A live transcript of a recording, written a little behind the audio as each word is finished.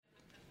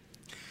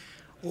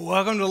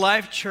Welcome to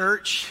Life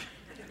Church.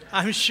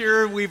 I'm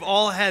sure we've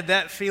all had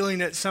that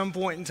feeling at some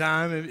point in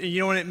time. You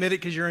don't want to admit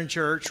it because you're in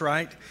church,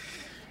 right?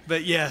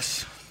 But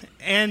yes,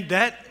 and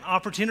that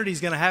opportunity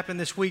is going to happen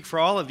this week for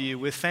all of you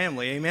with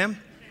family. Amen?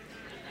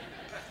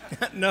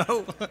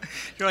 No?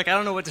 You're like, I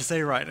don't know what to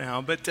say right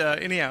now. But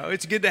anyhow,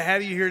 it's good to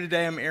have you here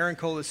today. I'm Aaron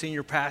Cole, the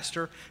senior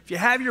pastor. If you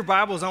have your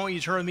Bibles, I want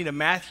you to turn with me to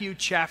Matthew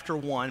chapter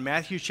 1.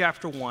 Matthew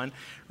chapter 1.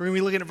 We're going to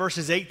be looking at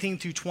verses 18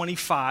 through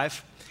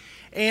 25.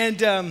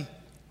 And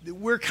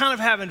we're kind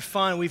of having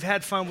fun. We've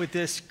had fun with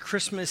this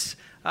Christmas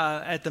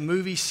at the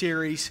movie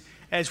series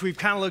as we've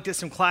kind of looked at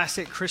some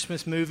classic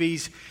Christmas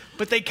movies,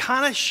 but they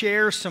kind of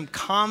share some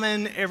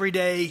common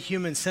everyday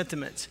human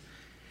sentiments.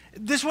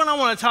 This one I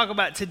want to talk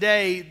about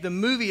today, the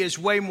movie is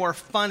way more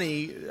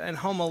funny in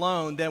Home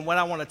Alone than what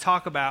I want to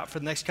talk about for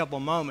the next couple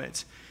of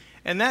moments,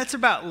 and that's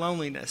about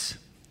loneliness.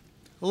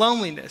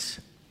 Loneliness.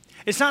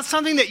 It's not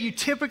something that you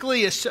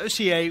typically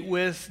associate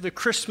with the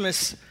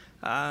Christmas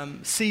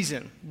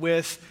season,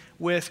 with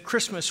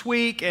Christmas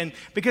week, and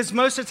because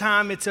most of the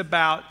time it's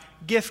about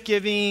gift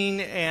giving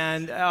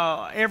and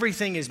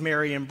everything is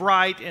merry and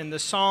bright and the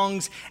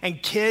songs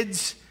and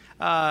kids,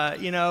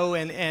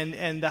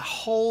 and the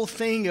whole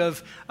thing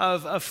of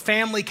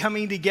family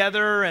coming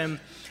together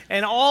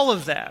and all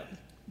of that.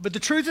 But the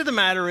truth of the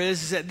matter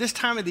is that this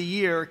time of the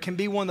year can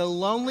be one of the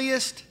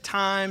loneliest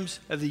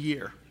times of the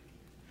year.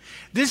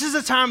 This is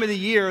a time of the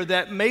year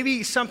that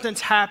maybe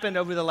something's happened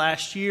over the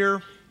last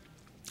year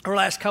or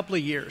last couple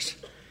of years.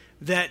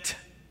 That,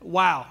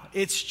 wow,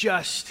 it's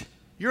just,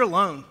 you're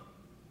alone.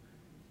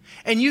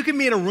 And you can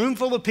be in a room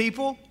full of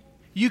people.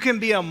 You can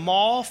be a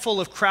mall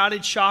full of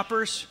crowded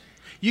shoppers.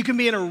 You can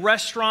be in a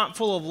restaurant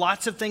full of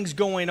lots of things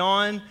going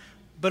on,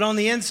 but on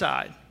the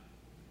inside,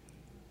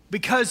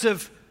 because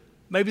of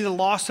maybe the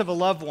loss of a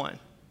loved one.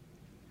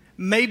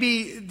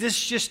 Maybe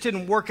this just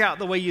didn't work out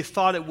the way you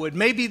thought it would.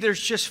 Maybe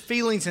there's just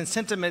feelings and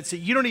sentiments that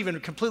you don't even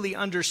completely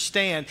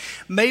understand.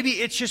 Maybe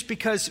it's just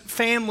because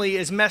family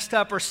is messed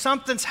up or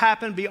something's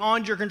happened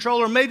beyond your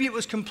control, or maybe it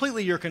was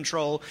completely your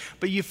control,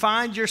 but you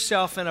find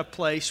yourself in a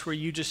place where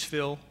you just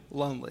feel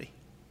lonely.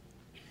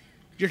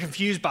 You're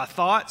confused by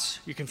thoughts,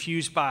 you're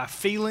confused by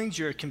feelings,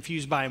 you're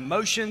confused by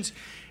emotions,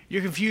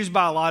 you're confused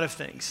by a lot of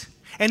things.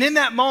 And in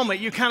that moment,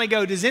 you kind of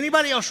go, does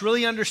anybody else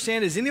really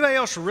understand? Does anybody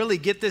else really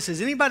get this?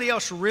 Is anybody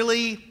else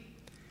really?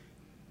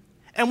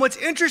 And what's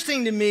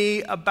interesting to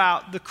me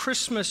about the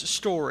Christmas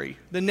story,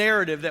 the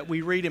narrative that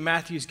we read in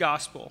Matthew's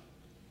gospel,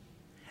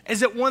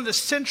 is that one of the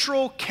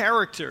central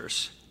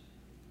characters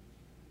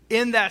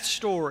in that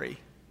story,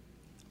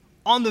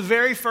 on the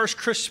very first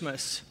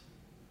Christmas,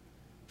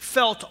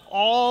 felt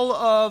all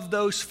of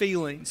those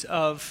feelings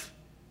of,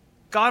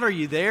 God, are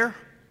you there?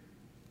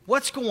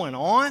 What's going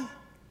on?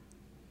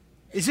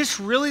 Is this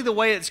really the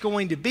way it's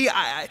going to be?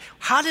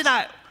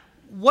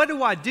 What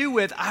do I do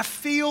with? I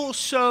feel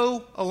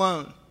so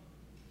alone.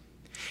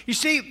 You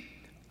see,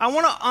 I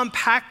want to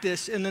unpack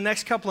this in the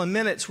next couple of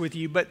minutes with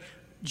you, but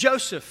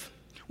Joseph,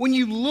 when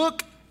you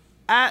look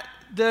at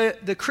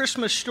the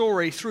Christmas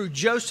story through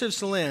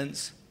Joseph's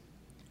lens,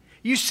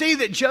 you see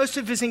that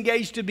Joseph is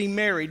engaged to be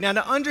married. Now,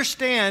 to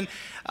understand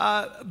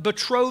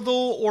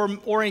betrothal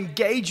or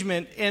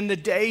engagement in the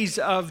days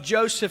of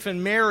Joseph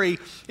and Mary,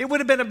 it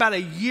would have been about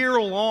a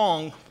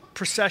year-long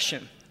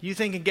procession. You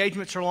think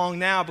engagements are long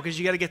now because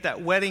you got to get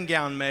that wedding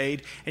gown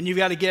made and you've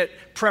got to get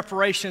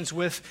preparations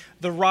with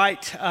the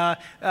right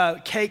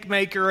cake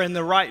maker and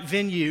the right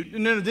venue.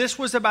 No, this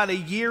was about a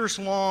year's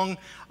long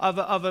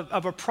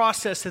of a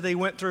process that they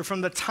went through from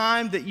the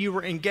time that you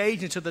were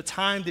engaged until the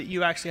time that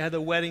you actually had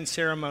the wedding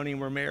ceremony and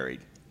were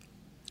married.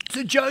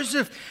 So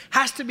Joseph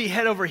has to be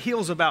head over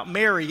heels about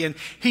Mary, and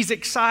he's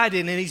excited,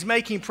 and he's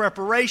making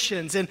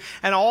preparations, and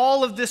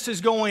all of this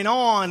is going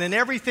on, and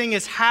everything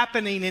is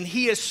happening, and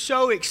he is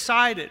so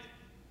excited.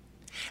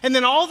 And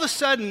then all of a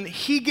sudden,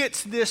 he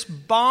gets this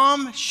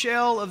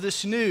bombshell of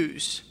this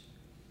news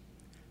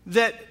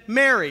that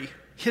Mary,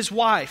 his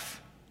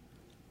wife,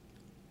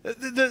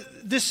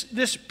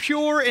 this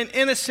pure and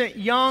innocent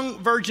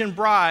young virgin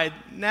bride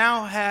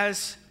now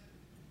has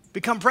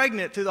become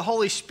pregnant through the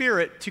Holy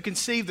Spirit to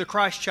conceive the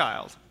Christ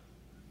child.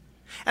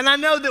 And I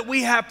know that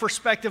we have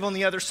perspective on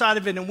the other side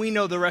of it and we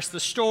know the rest of the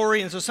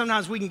story, and so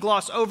sometimes we can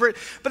gloss over it.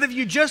 But if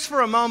you just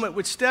for a moment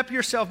would step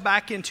yourself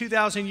back in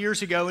 2,000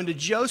 years ago into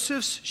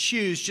Joseph's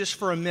shoes just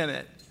for a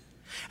minute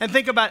and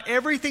think about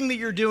everything that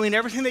you're doing,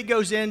 everything that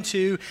goes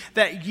into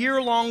that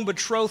year-long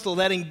betrothal,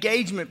 that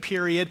engagement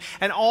period,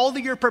 and all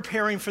that you're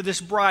preparing for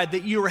this bride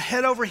that you were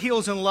head over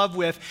heels in love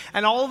with,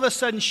 and all of a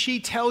sudden she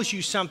tells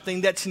you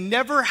something that's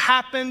never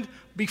happened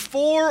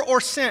before or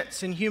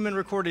since in human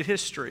recorded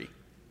history.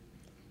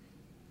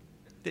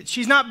 That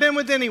she's not been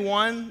with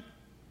anyone,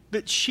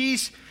 but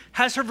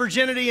has her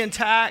virginity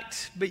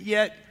intact, but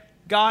yet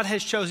God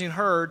has chosen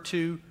her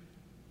to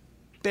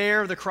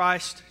bear the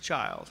Christ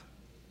child.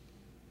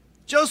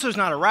 Joseph's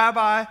not a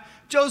rabbi.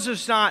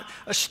 Joseph's not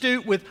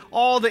astute with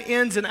all the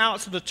ins and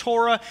outs of the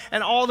Torah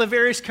and all the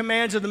various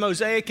commands of the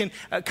Mosaic and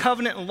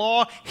covenant and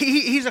law.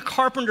 He's a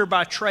carpenter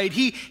by trade.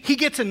 He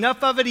gets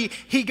enough of it.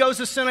 He goes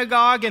to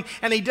synagogue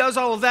and he does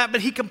all of that,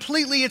 but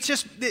it's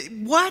just,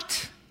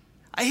 what?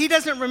 He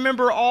doesn't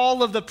remember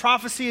all of the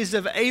prophecies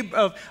of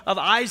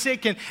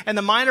Isaac and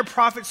the minor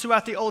prophets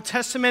throughout the Old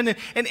Testament.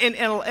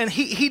 And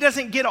he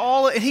doesn't get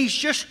all, and he's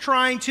just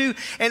trying to.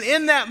 And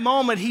in that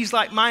moment, he's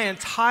like, my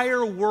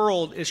entire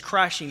world is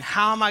crashing.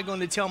 How am I going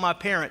to tell my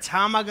parents?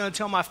 How am I going to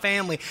tell my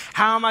family?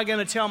 How am I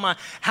going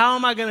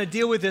to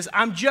deal with this?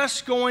 I'm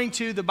just going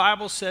to, the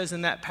Bible says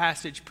in that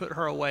passage, put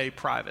her away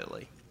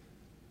privately.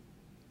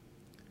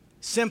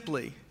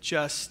 Simply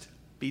just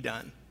be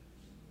done.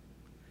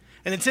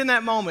 And it's in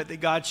that moment that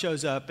God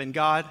shows up and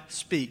God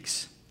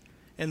speaks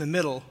in the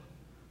middle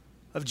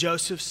of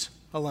Joseph's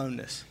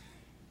aloneness.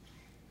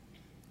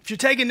 If you're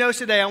taking notes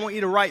today, I want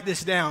you to write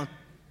this down.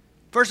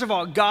 First of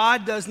all,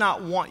 God does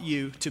not want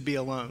you to be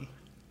alone,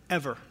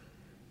 ever.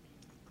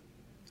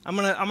 I'm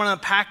gonna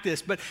unpack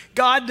this, but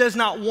God does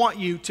not want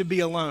you to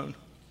be alone.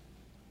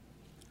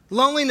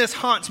 Loneliness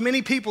haunts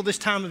many people this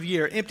time of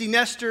year. Empty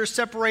nesters,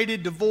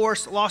 separated,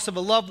 divorce, loss of a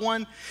loved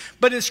one.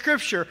 But in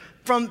Scripture,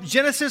 from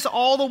Genesis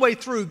all the way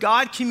through,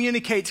 God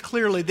communicates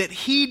clearly that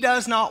He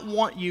does not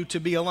want you to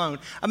be alone.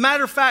 A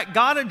matter of fact,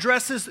 God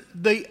addresses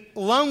the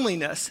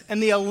loneliness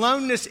and the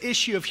aloneness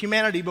issue of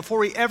humanity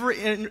before He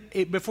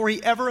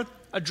ever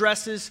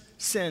addresses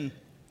sin.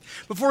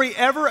 Before He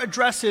ever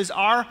addresses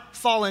our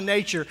fallen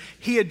nature,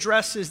 He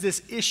addresses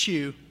this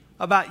issue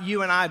about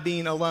you and I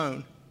being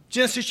alone.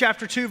 Genesis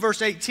chapter 2,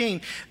 verse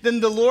 18, then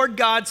the Lord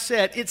God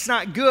said, it's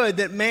not good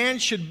that man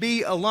should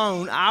be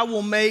alone. I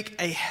will make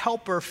a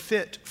helper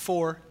fit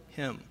for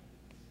him.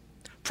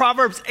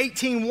 Proverbs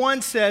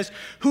 18:1 says,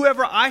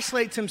 whoever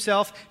isolates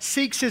himself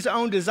seeks his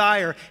own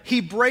desire.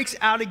 He breaks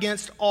out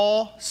against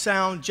all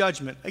sound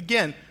judgment.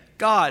 Again,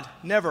 God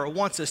never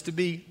wants us to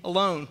be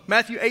alone.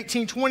 Matthew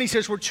 18:20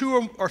 says, where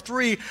 2 or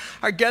 3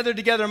 are gathered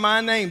together in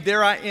my name,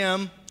 there I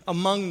am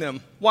among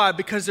them. Why?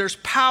 Because there's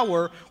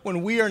power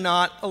when we are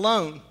not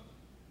alone.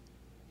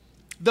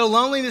 Though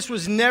loneliness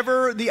was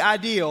never the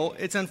ideal,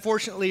 it's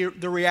unfortunately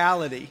the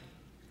reality.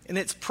 And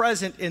it's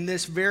present in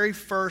this very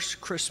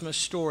first Christmas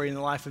story in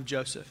the life of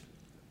Joseph.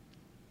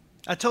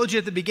 I told you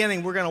at the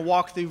beginning we're going to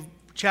walk through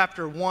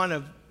chapter 1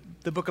 of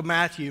the book of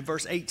Matthew,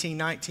 verse 18,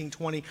 19,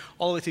 20,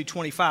 all the way through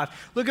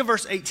 25. Look at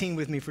verse 18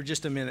 with me for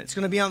just a minute. It's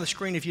going to be on the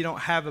screen if you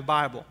don't have a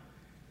Bible.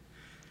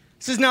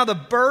 It says, now the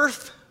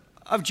birth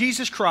of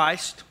Jesus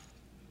Christ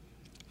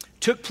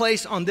took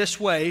place on this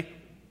way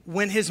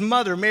when his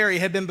mother, Mary,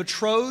 had been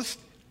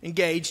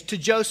engaged to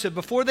Joseph.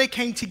 Before they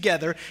came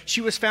together,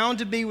 she was found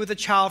to be with a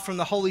child from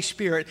the Holy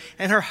Spirit,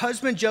 and her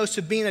husband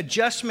Joseph, being a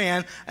just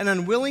man and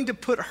unwilling to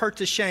put her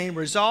to shame,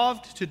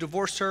 resolved to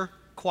divorce her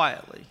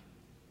quietly.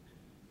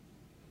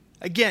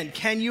 Again,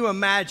 can you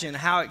imagine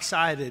how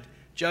excited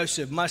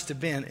Joseph must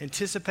have been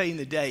anticipating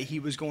the day he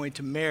was going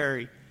to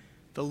marry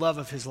the love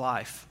of his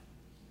life?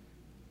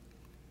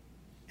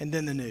 And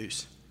then the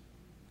news.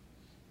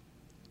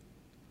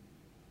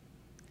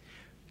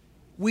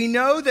 We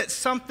know that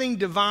something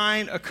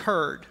divine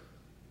occurred,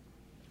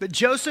 but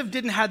Joseph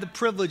didn't have the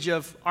privilege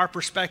of our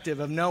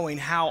perspective of knowing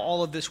how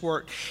all of this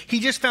worked.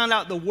 He just found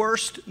out the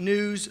worst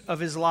news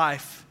of his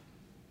life.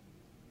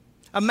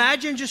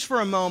 Imagine just for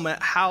a moment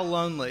how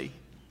lonely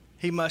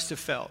he must have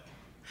felt.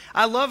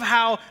 I love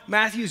how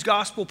Matthew's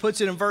gospel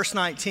puts it in verse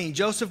 19.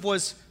 Joseph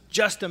was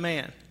just a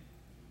man.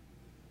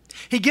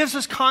 He gives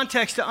us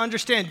context to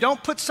understand.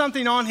 Don't put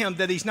something on him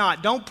that he's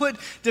not. Don't put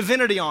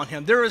divinity on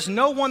him. There is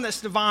no one that's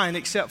divine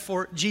except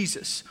for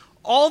Jesus.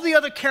 All the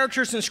other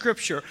characters in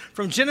Scripture,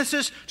 from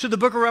Genesis to the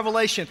book of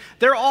Revelation,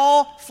 they're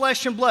all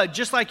flesh and blood,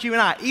 just like you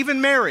and I. Even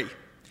Mary.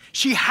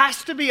 She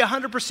has to be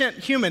 100%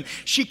 human.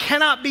 She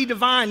cannot be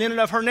divine in and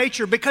of her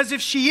nature, because if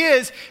she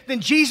is, then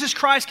Jesus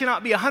Christ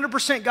cannot be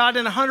 100% God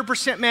and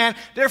 100% man.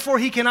 Therefore,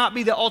 he cannot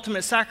be the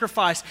ultimate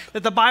sacrifice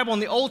that the Bible in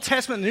the Old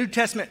Testament and the New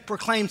Testament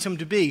proclaims him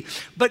to be.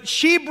 But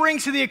she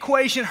brings to the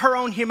equation her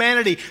own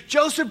humanity.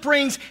 Joseph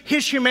brings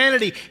his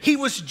humanity. He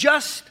was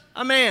just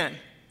a man.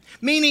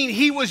 Meaning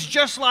he was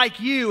just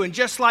like you and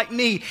just like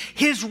me.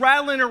 He's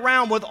rattling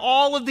around with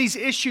all of these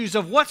issues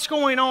of what's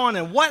going on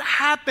and what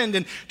happened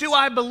and do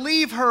I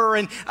believe her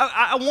and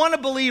I want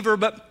to believe her,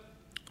 but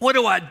what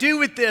do I do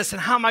with this and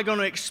how am I going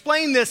to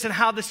explain this and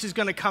how this is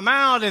going to come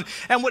out and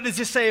what does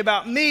this say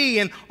about me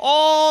and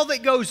all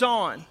that goes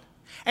on.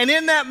 And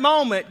in that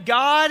moment,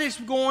 God is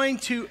going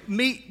to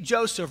meet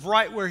Joseph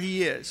right where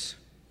he is.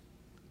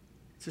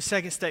 It's the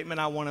second statement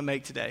I want to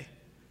make today.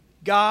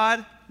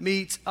 God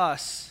meets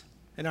us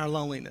in our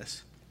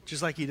loneliness,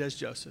 just like he does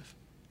Joseph.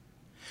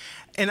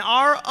 In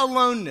our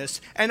aloneness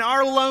and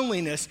our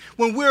loneliness,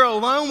 when we're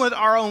alone with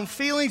our own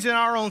feelings and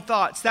our own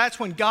thoughts, that's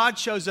when God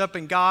shows up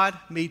and God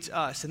meets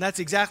us. And that's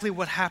exactly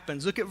what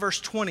happens. Look at verse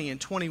 20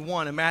 and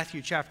 21 in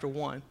Matthew chapter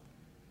 1.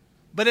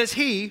 But as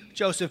he,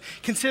 Joseph,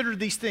 considered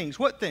these things,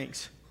 what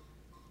things?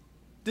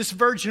 this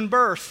virgin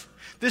birth,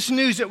 this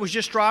news that was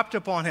just dropped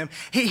upon him.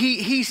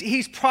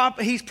 He's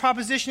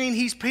propositioning,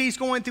 he's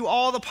going through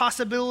all the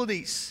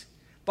possibilities.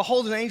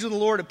 Behold, an angel of the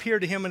Lord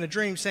appeared to him in a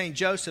dream, saying,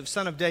 Joseph,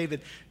 son of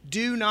David,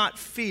 do not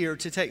fear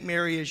to take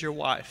Mary as your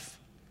wife,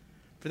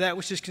 for that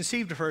which is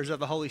conceived of her is of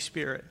the Holy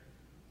Spirit.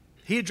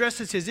 He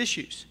addresses his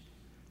issues.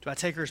 Do I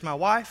take her as my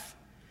wife?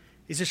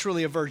 Is this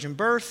really a virgin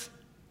birth?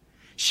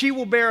 She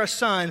will bear a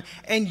son,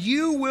 and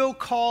you will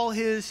call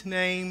his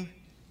name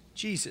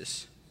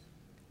Jesus,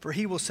 for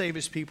he will save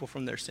his people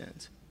from their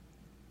sins.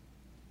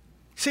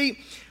 See,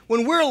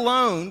 when we're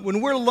alone,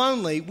 when we're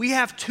lonely, we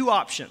have two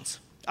options.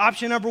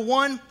 Option number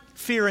one,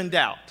 fear and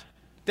doubt.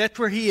 That's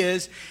where he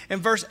is in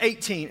verse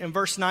 18 and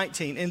verse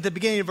 19, in the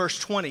beginning of verse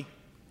 20.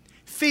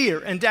 Fear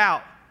and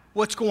doubt.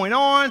 What's going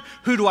on?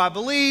 Who do I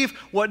believe?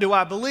 What do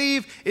I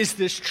believe? Is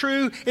this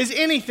true? Is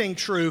anything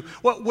true?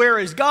 Where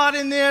is God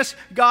in this?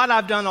 God,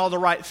 I've done all the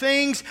right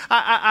things.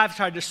 I've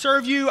tried to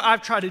serve you.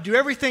 I've tried to do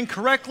everything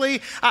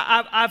correctly.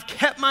 I've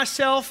kept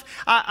myself.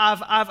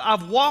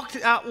 I've walked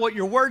out what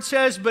your word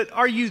says, but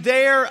are you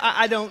there?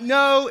 I don't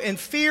know. And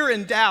fear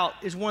and doubt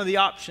is one of the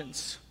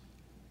options.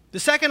 The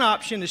second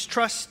option is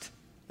trust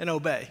and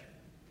obey.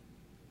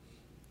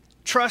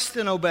 Trust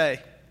and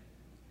obey.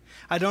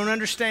 I don't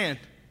understand.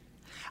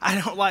 I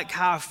don't like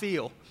how I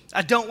feel.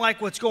 I don't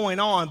like what's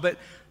going on, but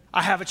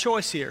I have a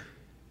choice here.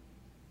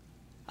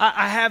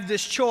 I have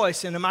this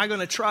choice, and am I going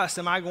to trust?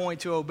 Am I going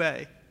to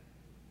obey?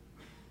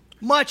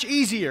 Much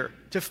easier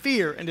to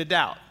fear and to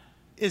doubt,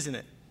 isn't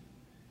it?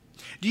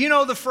 Do you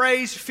know the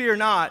phrase, fear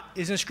not,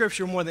 is in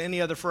Scripture more than any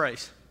other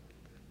phrase?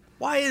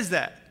 Why is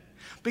that?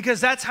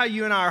 Because that's how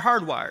you and I are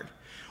hardwired.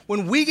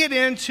 When we get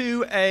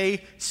into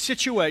a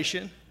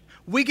situation,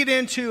 we get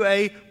into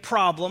a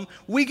problem,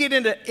 we get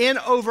into in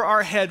over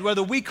our head,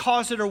 whether we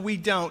cause it or we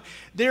don't,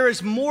 there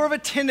is more of a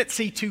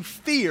tendency to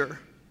fear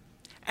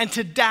and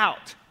to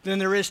doubt than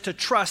there is to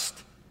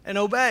trust and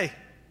obey.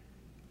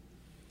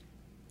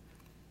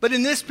 But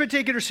in this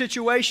particular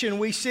situation,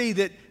 we see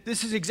that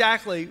this is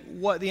exactly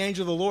what the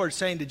angel of the Lord is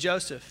saying to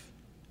Joseph.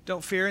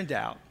 Don't fear and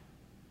doubt.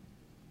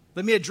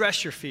 Let me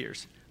address your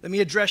fears. Let me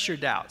address your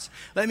doubts.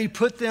 Let me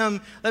put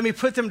them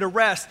to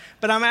rest.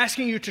 But I'm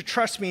asking you to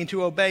trust me and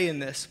to obey in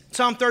this.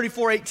 Psalm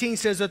 34:18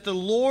 says that the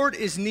Lord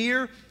is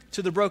near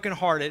to the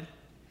brokenhearted,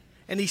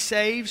 and he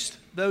saves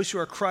those who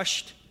are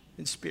crushed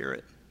in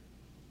spirit.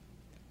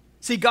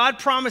 See, God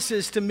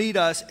promises to meet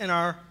us in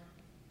our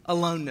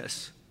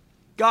aloneness.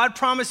 God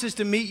promises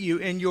to meet you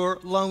in your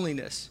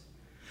loneliness.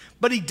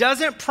 But he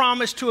doesn't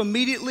promise to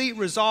immediately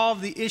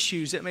resolve the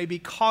issues that may be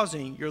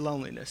causing your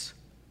loneliness.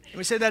 Let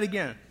me say that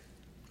again.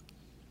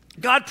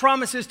 God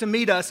promises to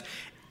meet us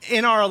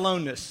in our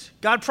aloneness.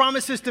 God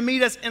promises to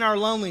meet us in our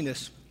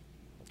loneliness.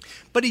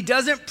 But he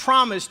doesn't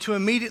promise to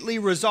immediately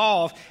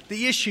resolve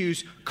the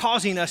issues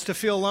causing us to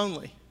feel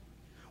lonely.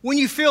 When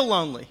you feel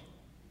lonely,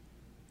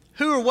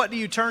 who or what do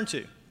you turn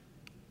to?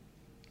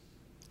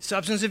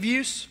 Substance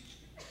abuse?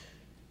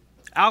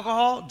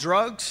 Alcohol?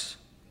 Drugs?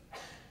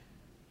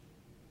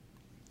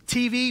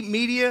 TV?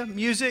 Media?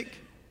 Music?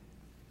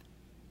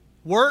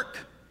 Work?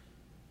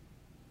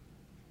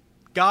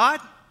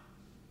 God?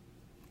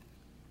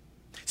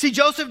 See,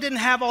 Joseph didn't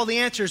have all the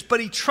answers, but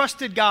he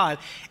trusted God.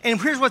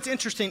 And here's what's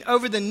interesting.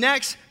 Over the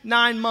next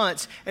 9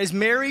 months, as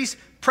Mary's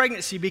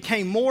pregnancy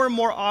became more and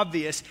more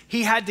obvious,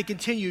 he had to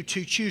continue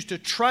to choose to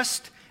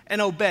trust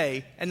and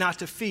obey and not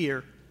to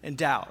fear and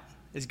doubt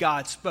as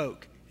God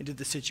spoke into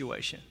the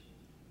situation.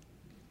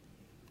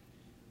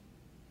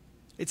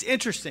 It's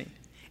interesting.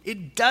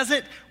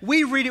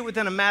 We read it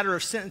within a matter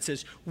of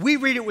sentences. We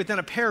read it within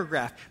a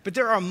paragraph. But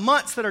there are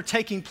months that are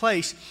taking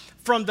place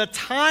from the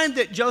time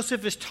that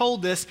Joseph is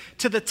told this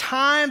to the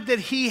time that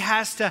he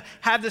has to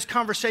have this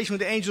conversation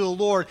with the angel of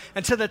the Lord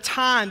and to the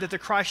time that the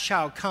Christ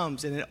child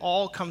comes, and it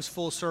all comes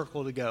full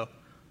circle to go,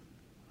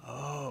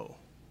 oh.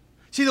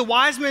 See, the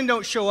wise men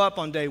don't show up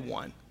on day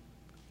one.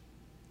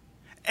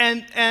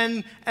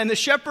 And the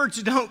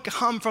shepherds don't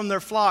come from their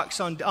flocks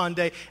on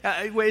day.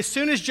 As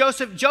soon as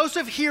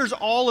Joseph hears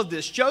all of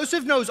this.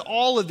 Joseph knows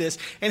all of this,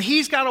 and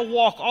he's got to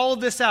walk all of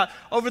this out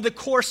over the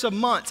course of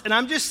months. And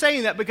I'm just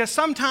saying that because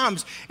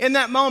sometimes in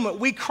that moment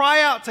we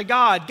cry out to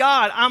God,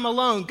 God, I'm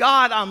alone.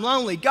 God, I'm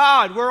lonely.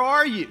 God, where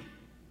are you?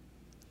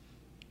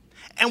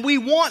 And we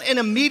want an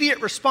immediate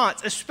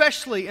response,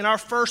 especially in our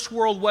first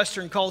world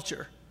Western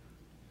culture.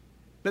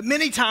 But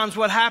many times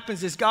what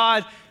happens is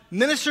God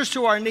ministers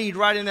to our need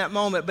right in that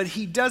moment, but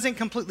he doesn't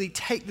completely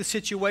take the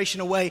situation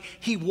away.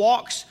 He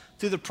walks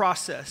through the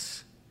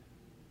process.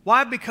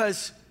 Why?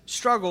 Because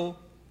struggle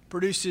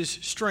produces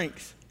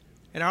strength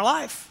in our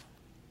life.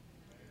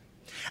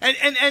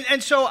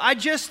 And so I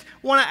just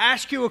want to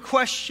ask you a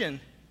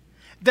question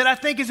that I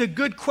think is a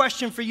good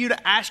question for you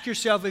to ask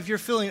yourself if you're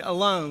feeling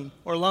alone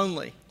or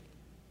lonely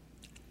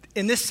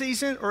in this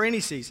season or any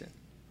season.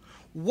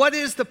 What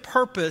is the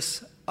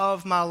purpose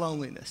of my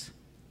loneliness?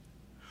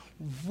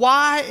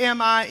 Why am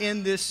I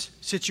in this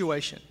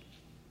situation?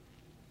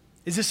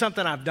 Is this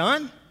something I've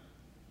done?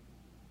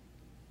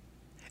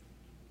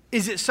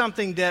 Is it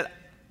something that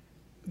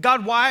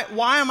God, why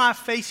am I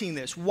facing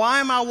this? Why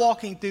am I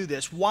walking through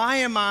this?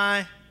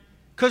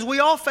 Because we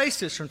all face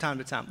this from time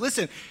to time.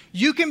 Listen,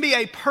 you can be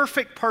a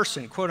perfect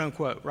person, quote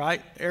unquote,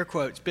 right? Air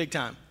quotes, big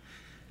time.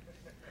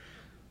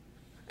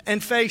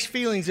 And face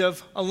feelings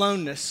of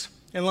aloneness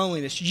and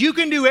loneliness. You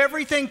can do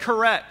everything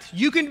correct.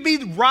 You can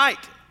be right.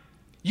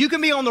 You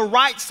can be on the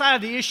right side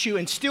of the issue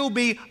and still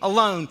be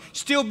alone,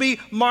 still be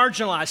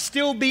marginalized,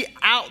 still be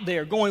out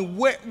there going,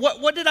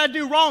 what did I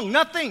do wrong?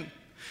 Nothing.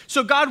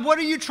 So God, what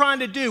are you trying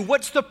to do?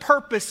 What's the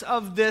purpose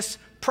of this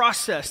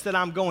process that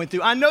I'm going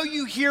through? I know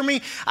you hear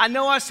me. I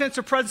know I sense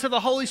the presence of the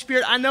Holy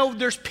Spirit. I know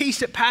there's peace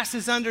that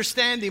passes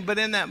understanding. But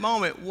in that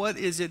moment, what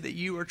is it that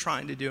you are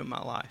trying to do in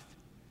my life?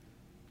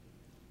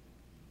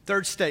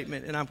 Third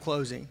statement, and I'm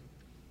closing.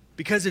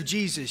 Because of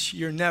Jesus,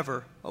 you're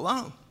never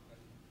alone.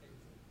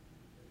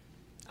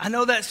 I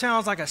know that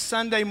sounds like a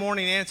Sunday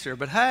morning answer,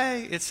 but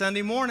hey, it's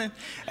Sunday morning,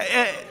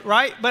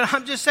 right? But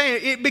I'm just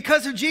saying,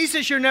 because of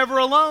Jesus, you're never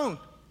alone.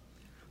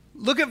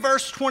 Look at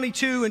verse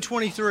 22 and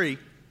 23.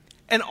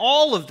 And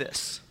all of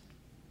this,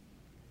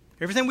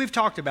 everything we've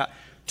talked about,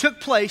 took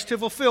place to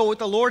fulfill what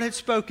the Lord had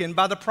spoken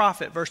by the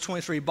prophet. Verse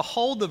 23,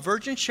 behold, the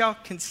virgin shall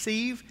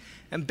conceive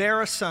and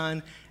bear a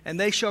son, and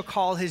they shall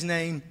call his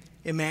name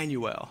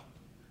Emmanuel,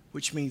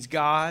 which means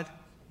God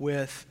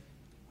with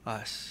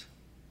us.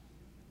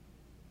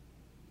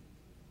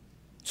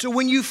 So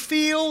when you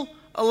feel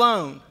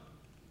alone,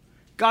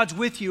 God's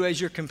with you as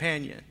your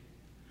companion.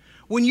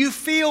 When you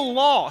feel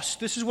lost,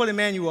 this is what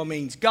Emmanuel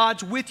means.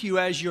 God's with you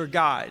as your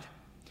guide.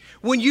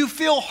 When you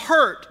feel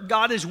hurt,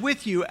 God is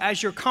with you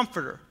as your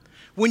comforter.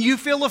 When you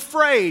feel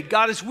afraid,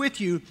 God is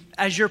with you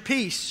as your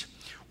peace.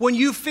 When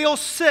you feel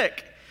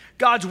sick,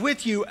 God's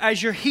with you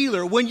as your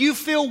healer. When you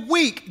feel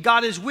weak,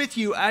 God is with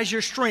you as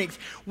your strength.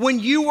 When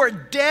you were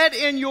dead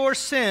in your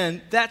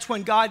sin, that's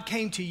when God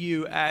came to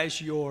you as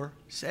your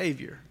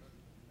Savior.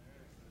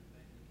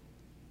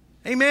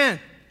 Amen.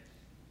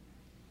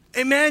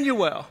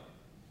 Emmanuel.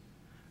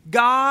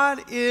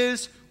 God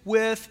is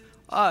with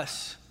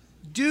us.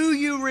 Do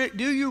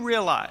you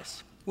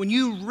realize when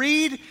you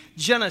read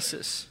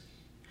Genesis,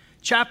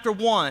 chapter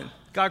 1,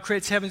 God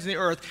creates heavens and the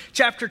earth.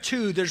 Chapter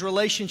 2, there's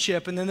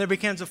relationship, and then there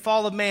becomes a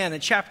fall of man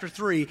in chapter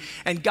 3,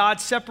 and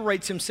God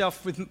separates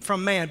himself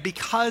from man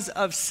because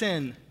of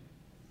sin.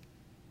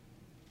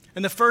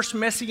 And the first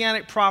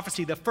messianic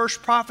prophecy, the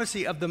first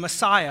prophecy of the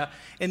Messiah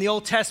in the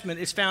Old Testament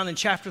is found in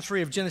chapter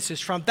 3 of Genesis.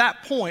 From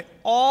that point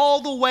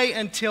all the way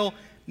until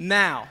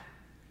now,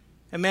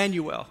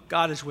 Emmanuel,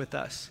 God is with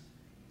us.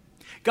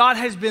 God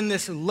has been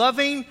this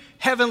loving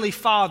heavenly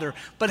Father,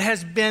 but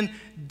has been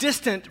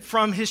distant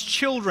from his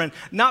children,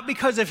 not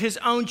because of his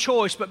own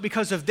choice, but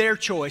because of their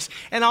choice.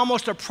 In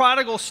almost a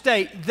prodigal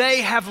state,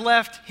 they have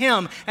left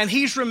him, and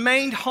he's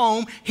remained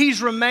home, he's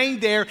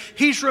remained there,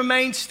 he's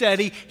remained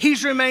steady,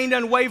 he's remained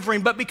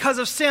unwavering, but because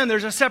of sin,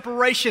 there's a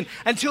separation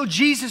until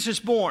Jesus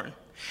is born.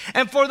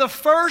 And for the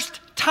first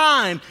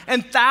time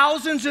in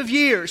thousands of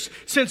years,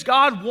 since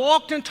God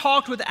walked and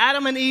talked with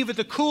Adam and Eve at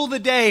the cool of the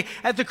day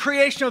at the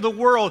creation of the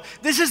world,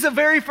 this is the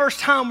very first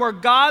time where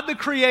God the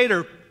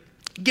Creator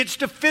gets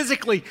to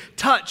physically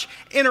touch,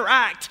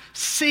 interact,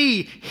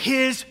 see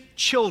his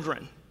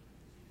children.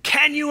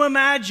 Can you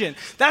imagine?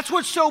 That's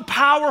what's so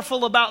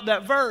powerful about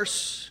that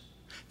verse.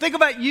 Think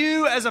about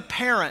you as a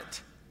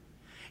parent.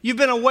 You've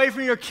been away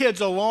from your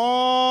kids a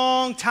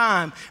long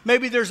time.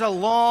 Maybe there's a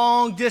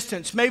long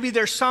distance. Maybe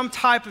there's some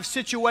type of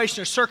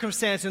situation or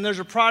circumstance and there's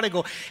a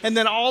prodigal. And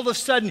then all of a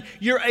sudden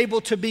you're able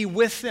to be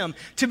with them,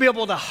 to be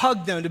able to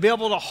hug them, to be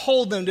able to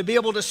hold them, to be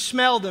able to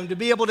smell them, to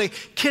be able to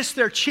kiss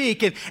their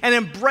cheek and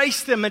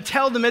embrace them and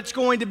tell them it's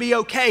going to be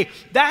okay.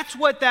 That's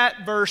what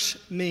that verse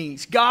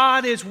means.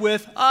 God is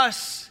with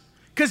us.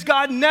 Because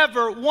God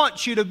never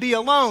wants you to be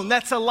alone.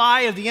 That's a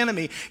lie of the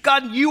enemy.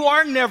 God, you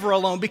are never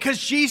alone because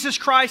Jesus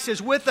Christ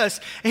is with us.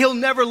 And he'll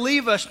never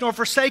leave us nor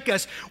forsake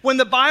us. When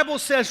the Bible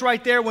says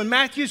right there, when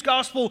Matthew's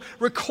gospel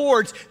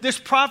records this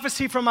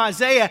prophecy from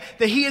Isaiah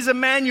that he is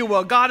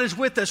Emmanuel, God is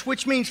with us,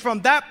 which means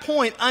from that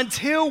point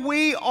until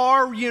we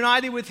are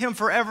united with him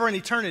forever in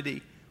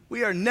eternity,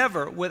 we are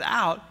never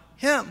without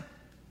him.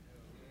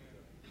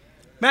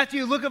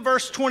 Matthew, look at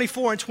verse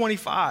 24 and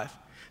 25.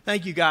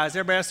 Thank you, guys.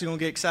 Everybody else is going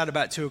to get excited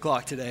about 2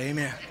 o'clock today.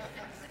 Amen.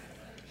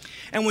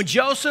 And when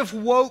Joseph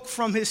woke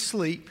from his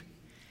sleep,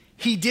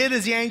 he did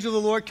as the angel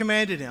of the Lord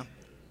commanded him.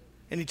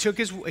 And he took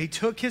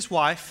his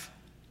wife,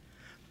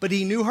 but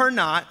he knew her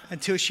not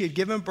until she had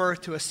given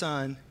birth to a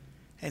son,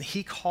 and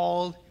he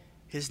called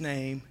his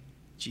name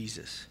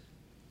Jesus.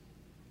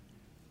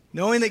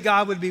 Knowing that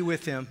God would be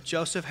with him,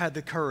 Joseph had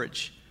the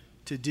courage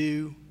to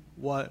do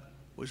what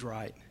was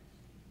right.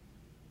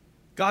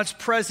 God's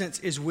presence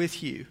is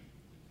with you.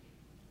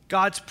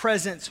 God's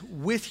presence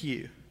with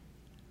you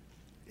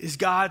is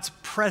God's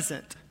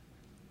present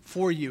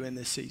for you in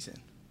this season.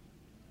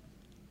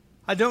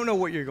 I don't know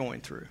what you're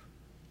going through.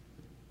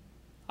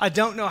 I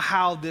don't know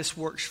how this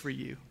works for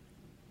you.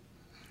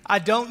 I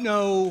don't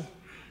know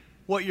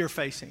what you're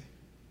facing.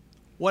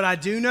 What I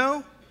do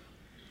know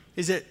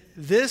is that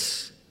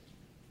this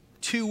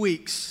 2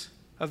 weeks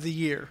of the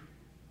year,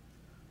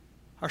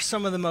 are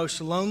some of the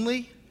most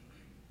lonely,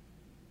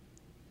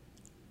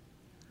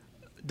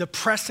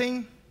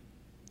 depressing,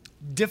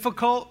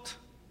 difficult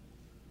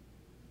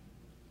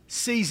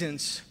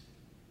seasons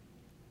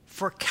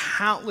for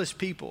countless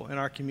people in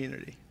our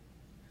community.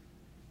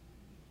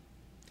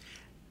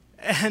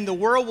 And the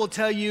world will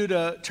tell you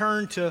to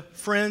turn to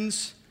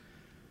friends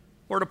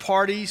or to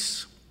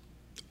parties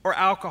or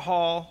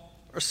alcohol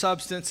or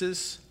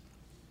substances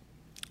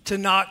to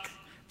knock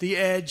the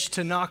edge,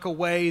 to knock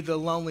away the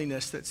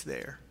loneliness that's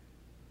there.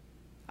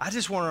 I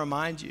just want to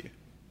remind you,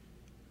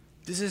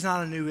 this is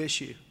not a new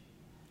issue,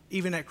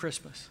 even at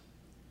Christmas.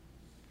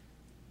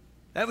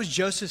 That was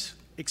Joseph's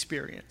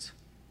experience.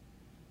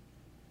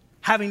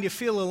 Having to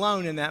feel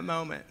alone in that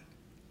moment.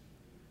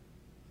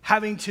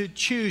 Having to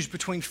choose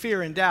between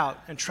fear and doubt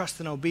and trust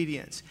and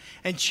obedience.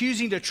 And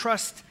choosing to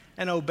trust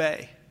and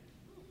obey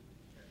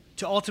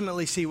to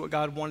ultimately see what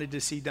God wanted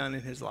to see done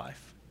in his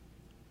life.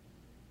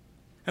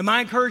 And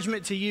my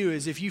encouragement to you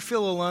is, if you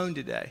feel alone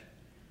today,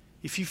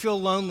 if you feel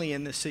lonely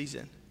in this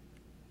season,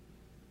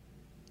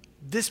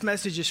 this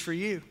message is for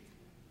you.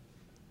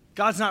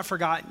 God's not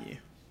forgotten you.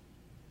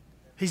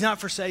 He's not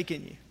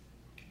forsaken you.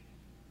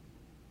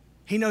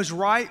 He knows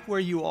right where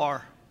you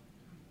are.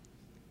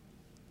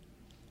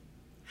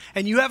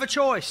 And you have a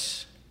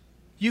choice.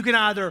 You can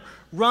either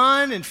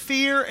run in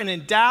fear and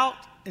in doubt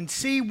and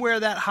see where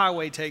that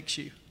highway takes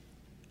you.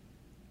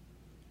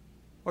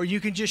 Or you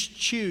can just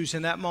choose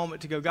in that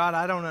moment to go, God,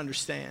 I don't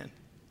understand,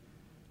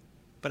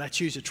 but I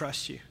choose to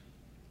trust you.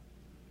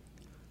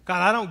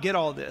 God, I don't get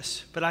all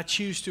this, but I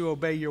choose to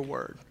obey your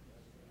word.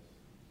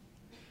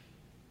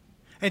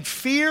 And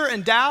fear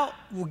and doubt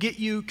will get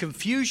you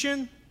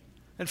confusion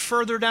and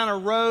further down a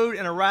road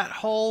and a rat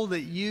hole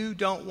that you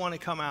don't want to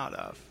come out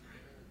of.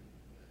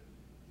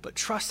 But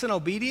trust and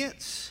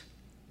obedience,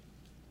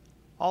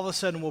 all of a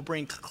sudden, will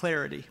bring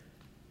clarity,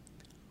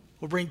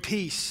 will bring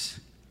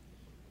peace,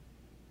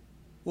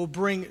 will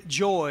bring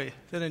joy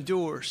that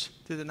endures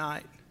through the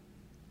night.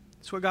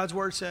 That's what God's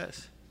word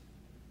says.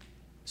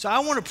 So I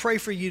want to pray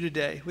for you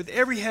today with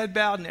every head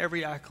bowed and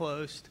every eye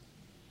closed.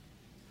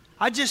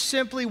 I just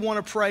simply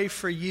want to pray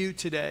for you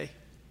today.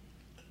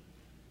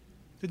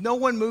 With no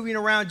one moving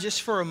around,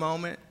 just for a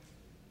moment.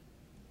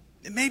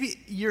 And maybe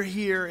you're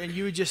here and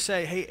you would just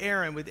say, hey,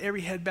 Aaron, with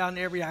every head bowed and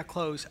every eye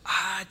closed,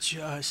 I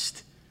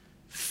just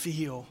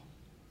feel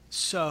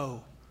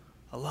so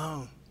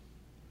alone.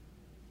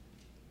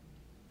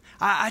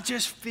 I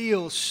just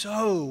feel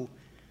so,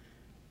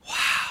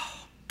 wow,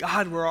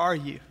 God, where are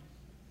you?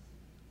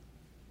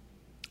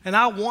 And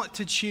I want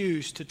to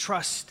choose to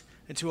trust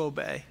and to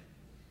obey.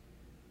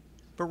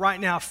 But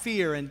right now,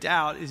 fear and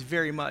doubt is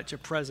very much a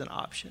present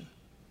option.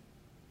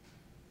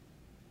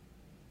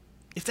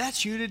 If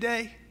that's you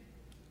today,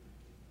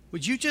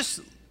 would you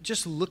just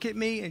look at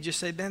me and just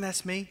say, man,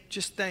 that's me?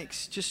 Just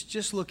thanks.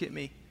 Just look at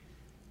me.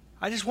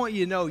 I just want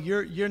you to know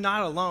you're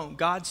not alone.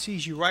 God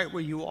sees you right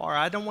where you are.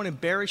 I don't want to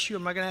embarrass you.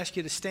 I'm not going to ask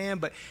you to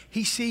stand, but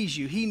he sees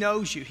you. He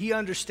knows you. He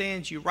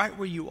understands you right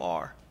where you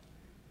are.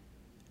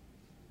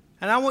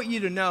 And I want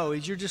you to know,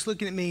 as you're just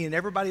looking at me and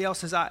everybody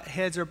else's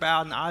heads are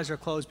bowed and eyes are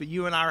closed, but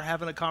you and I are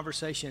having a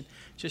conversation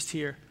just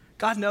here.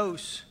 God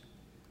knows.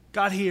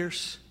 God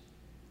hears.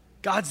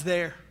 God's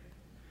there.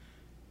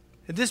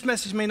 And this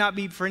message may not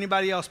be for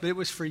anybody else, but it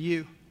was for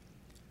you.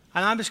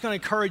 And I'm just going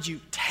to encourage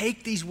you,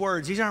 take these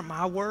words. These aren't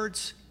my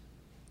words,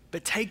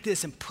 but take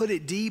this and put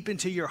it deep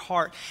into your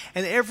heart.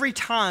 And every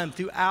time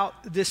throughout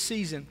this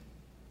season,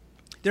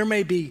 there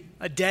may be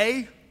a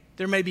day,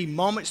 there may be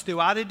moments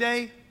throughout a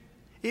day,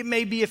 it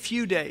may be a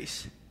few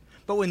days.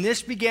 But when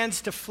this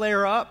begins to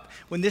flare up,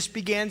 when this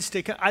begins to,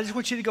 I just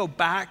want you to go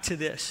back to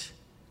this.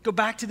 Go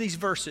back to these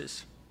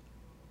verses.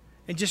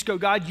 And just go,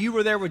 God, you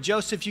were there with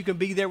Joseph. You can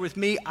be there with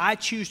me. I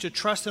choose to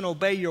trust and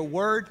obey your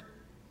word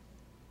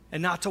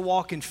and not to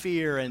walk in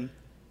fear and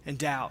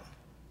doubt.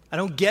 I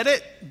don't get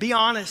it. Be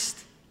honest.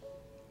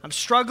 I'm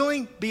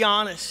struggling. Be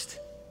honest.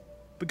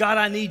 But God,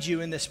 I need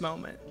you in this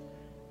moment.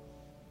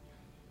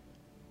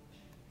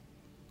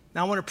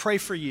 Now I want to pray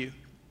for you.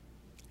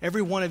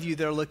 Every one of you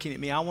that are looking at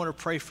me, I want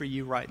to pray for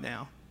you right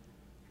now.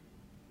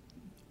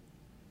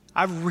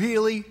 I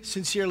really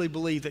sincerely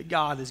believe that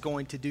God is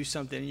going to do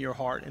something in your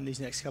heart in these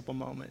next couple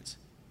moments.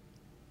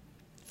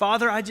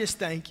 Father, I just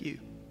thank you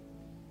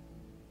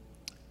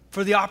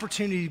for the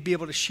opportunity to be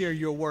able to share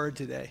your word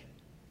today.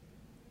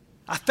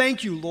 I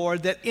thank you,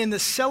 Lord, that in the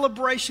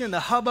celebration and the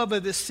hubbub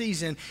of this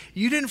season,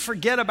 you didn't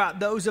forget about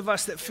those of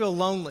us that feel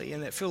lonely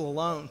and that feel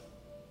alone.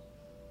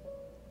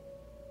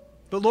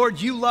 But Lord,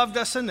 you loved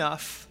us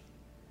enough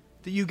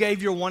that you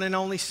gave your one and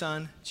only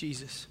Son,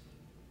 Jesus.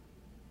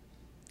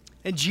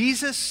 And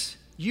Jesus,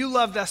 you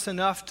loved us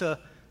enough to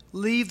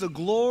leave the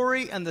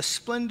glory and the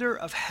splendor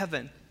of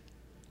heaven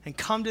and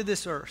come to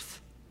this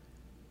earth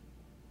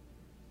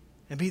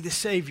and be the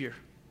Savior.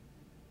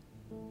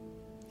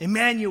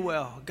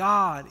 Emmanuel,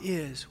 God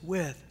is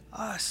with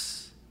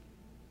us.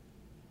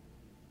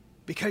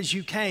 Because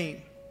you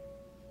came,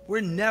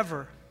 we're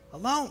never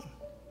alone.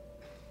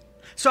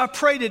 So I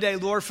pray today,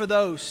 Lord, for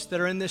those that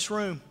are in this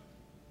room.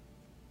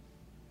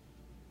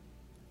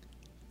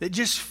 that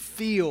just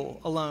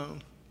feel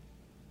alone.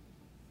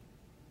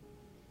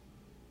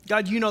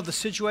 God, you know the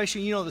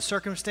situation, you know the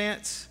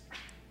circumstance.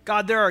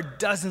 God, there are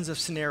dozens of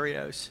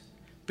scenarios,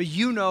 but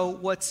you know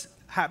what's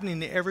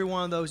happening in every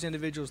one of those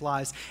individuals'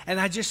 lives. And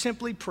I just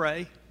simply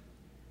pray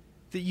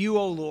that you,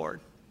 oh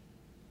Lord,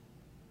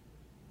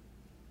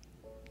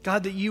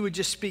 God, that you would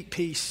just speak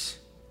peace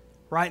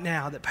right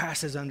now that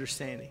passes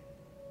understanding.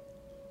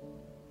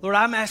 Lord,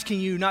 I'm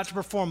asking you not to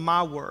perform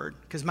my word,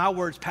 because my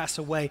words pass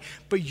away,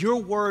 but your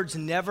words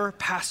never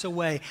pass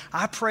away.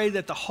 I pray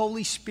that the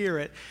Holy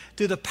Spirit,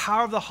 through the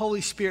power of the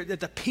Holy Spirit, that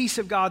the peace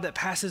of God that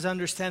passes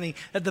understanding,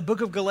 that the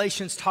book of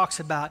Galatians talks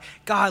about,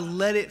 God,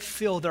 let it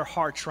fill their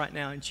hearts right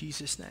now in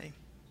Jesus' name.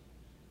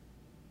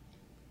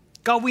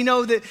 God, we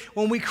know that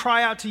when we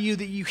cry out to you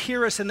that you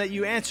hear us and that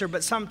you answer,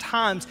 but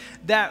sometimes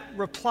that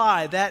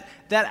reply, that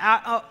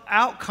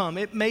outcome,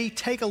 it may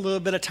take a little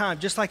bit of time,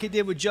 just like it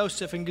did with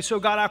Joseph. And so,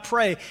 God, I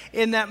pray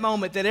in that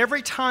moment that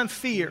every time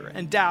fear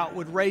and doubt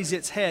would raise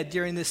its head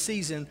during this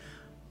season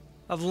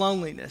of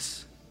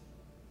loneliness,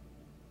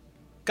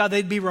 God,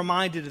 they'd be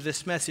reminded of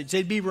this message.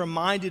 They'd be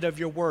reminded of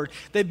your word.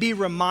 They'd be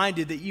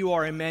reminded that you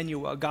are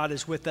Emmanuel. God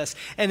is with us.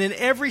 And in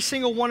every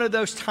single one of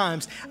those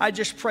times, I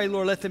just pray,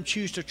 Lord, let them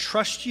choose to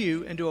trust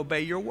you and to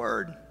obey your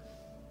word.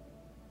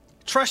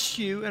 Trust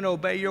you and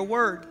obey your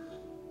word.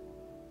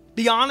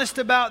 Be honest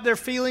about their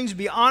feelings.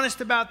 Be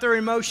honest about their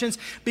emotions.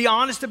 Be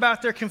honest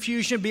about their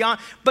confusion.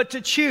 But to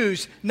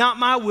choose, not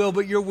my will,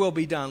 but your will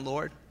be done,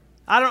 Lord.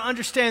 I don't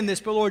understand this,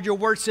 but Lord, your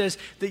word says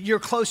that you're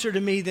closer to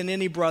me than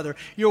any brother.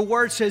 Your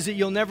word says that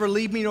you'll never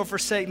leave me nor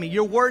forsake me.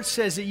 Your word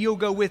says that you'll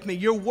go with me.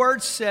 Your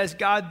word says,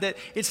 God, that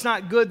it's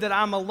not good that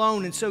I'm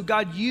alone. And so,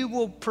 God, you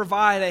will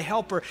provide a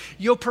helper.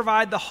 You'll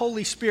provide the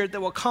Holy Spirit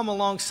that will come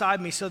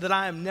alongside me so that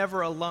I am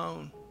never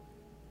alone.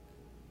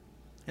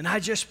 And I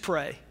just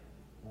pray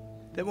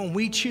that when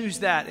we choose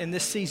that in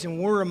this season,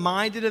 we're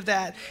reminded of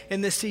that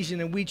in this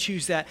season and we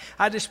choose that.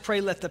 I just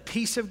pray let the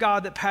peace of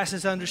God that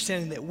passes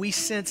understanding that we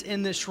sense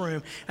in this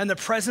room and the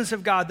presence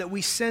of God that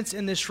we sense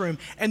in this room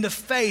and the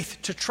faith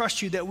to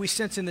trust you that we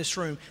sense in this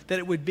room, that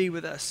it would be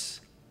with us.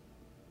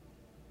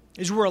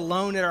 As we're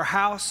alone at our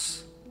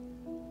house,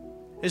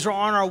 as we're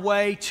on our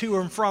way to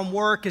and from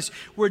work, as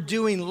we're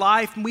doing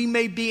life, we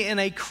may be in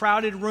a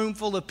crowded room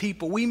full of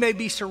people. We may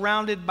be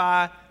surrounded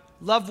by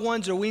loved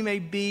ones, or we may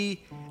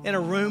be in a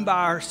room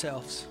by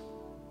ourselves.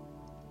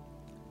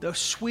 The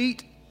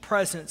sweet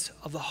presence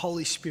of the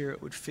Holy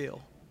Spirit would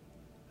fill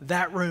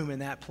that room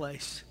and that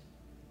place.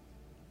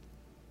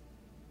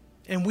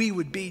 And we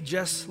would be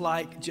just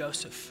like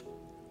Joseph,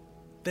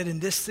 that in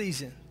this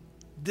season,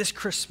 this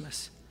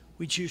Christmas,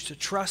 we choose to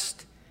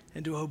trust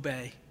and to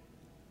obey.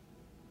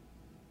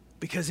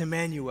 Because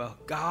Emmanuel,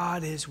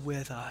 God is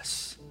with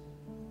us.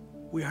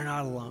 We are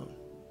not alone.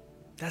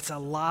 That's a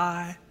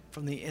lie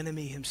from the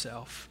enemy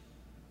himself.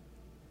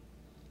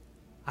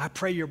 I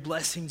pray your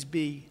blessings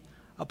be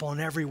upon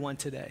everyone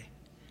today,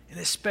 and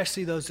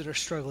especially those that are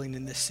struggling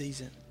in this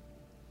season.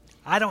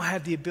 I don't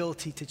have the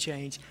ability to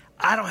change.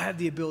 I don't have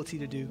the ability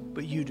to do,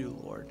 but you do,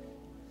 Lord.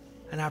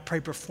 And I pray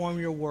perform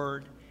your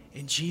word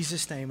in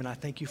Jesus' name, and I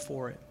thank you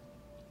for it.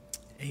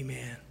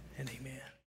 Amen and amen.